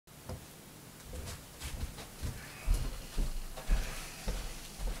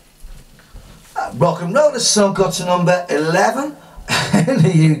Rock and Roll, the song got to number 11 in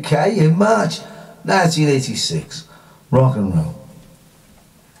the UK in March 1986. Rock and Roll.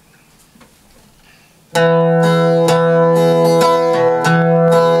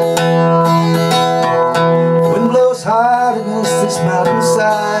 Wind blows hard against this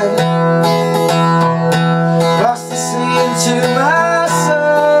mountainside, across the sea into my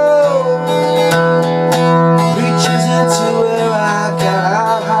soul, reaches into where I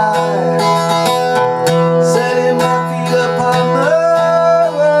cannot hide, setting my feet upon the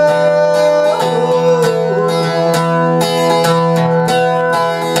road.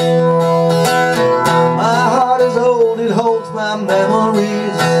 My heart is old, it holds my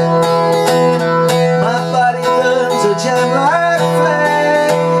memories. My body burns a gem like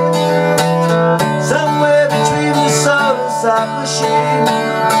flame, somewhere between the soul and soft machine.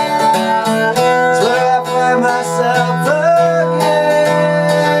 It's where I find myself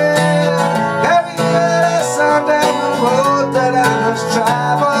again. Carry that song down the road that I must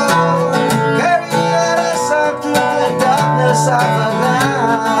travel. Carry that song through the darkness of the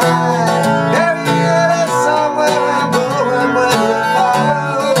night. Carry that song where I'm going, where you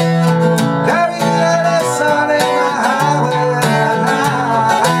follow. Carry that song in my highway at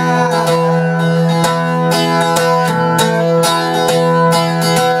night.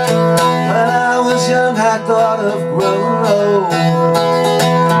 When I was young, I thought of growing old.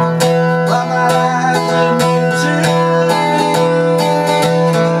 What my life would mean to me.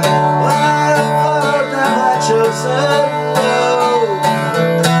 When I followed down my chosen road,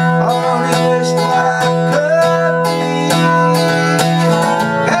 I only wished what I could be.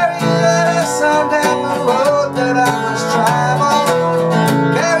 Carry that song down the road that I must travel.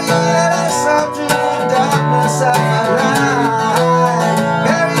 Carry that song through the darkness of the night.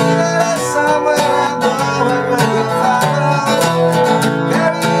 Carry that song where I'm going, where you follow.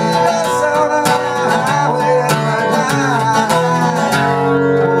 Carry that song on the highway at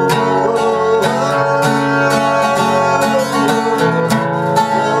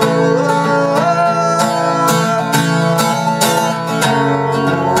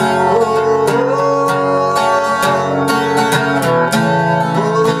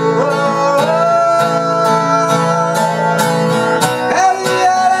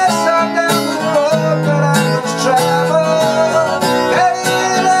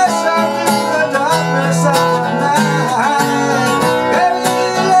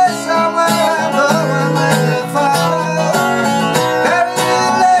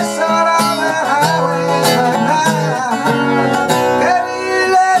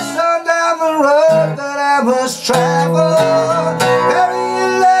must travel. Carry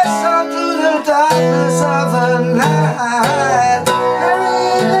your legs on through the darkness of the night. Carry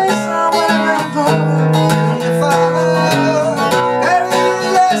your legs on where I'm going, you follow. Carry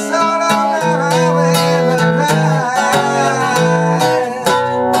your legs on the highway in the night.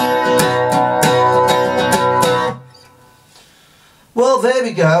 Well, there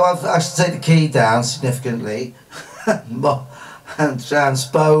we go. I should take the key down significantly and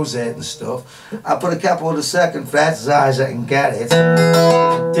transpose it and stuff. I put a couple of the second frets as high as I can get it.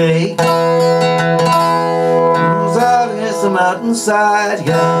 D. Moves out against the mountainside,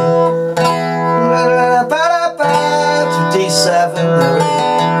 yeah. To D7,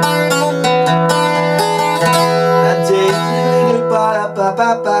 and D.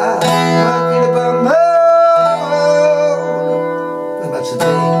 That's a D.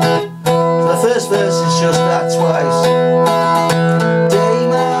 So the first verse is just that twice.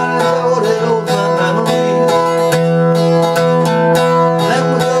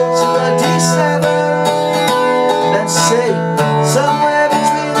 Somewhere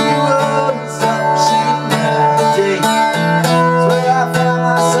between the road and some machine D. It's where I found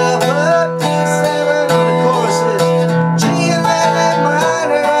myself at D7 on the choruses. G and L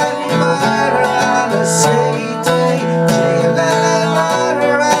minor and E minor and a C D. G and L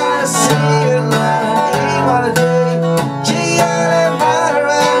minor and a C and an E minor D. G and L minor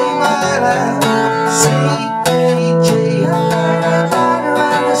and E minor C D. G and L minor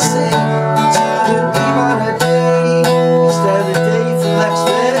and a C to the E minor D.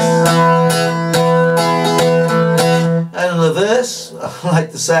 And the verse,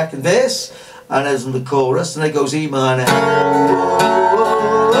 like the second verse, and as in the chorus, and it goes E minor, G,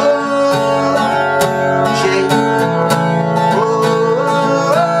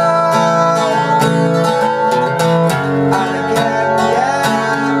 and again,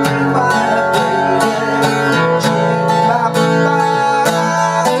 yeah, E minor, G,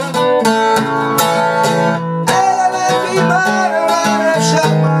 E minor, and F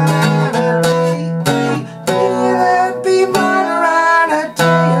sharp minor, and D, B minor, and a D,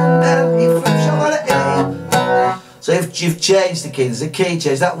 and then E flat sharp. you've changed the key. There's a key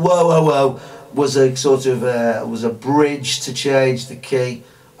change. That whoa whoa whoa was a sort of was a bridge to change the key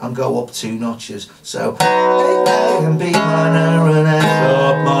and go up 2 notches. So A and B minor and F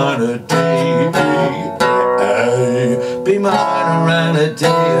sharp minor D, A, B minor and a D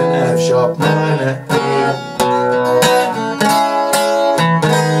and F sharp minor E.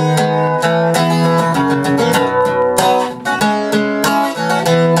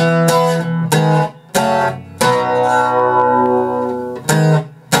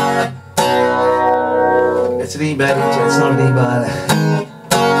 It's an E major, it's not an E minor.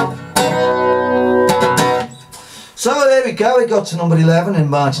 So there we go, we got to number 11 in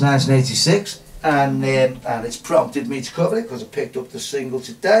March 1986, and it's prompted me to cover it because I picked up the single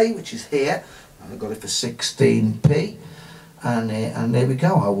today, which is here, and I got it for 16p, and there we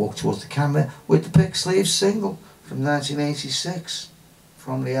go. I walk towards the camera with the Pick Sleeve single from 1986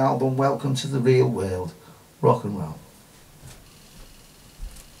 from the album Welcome to the Real World. Rock and roll.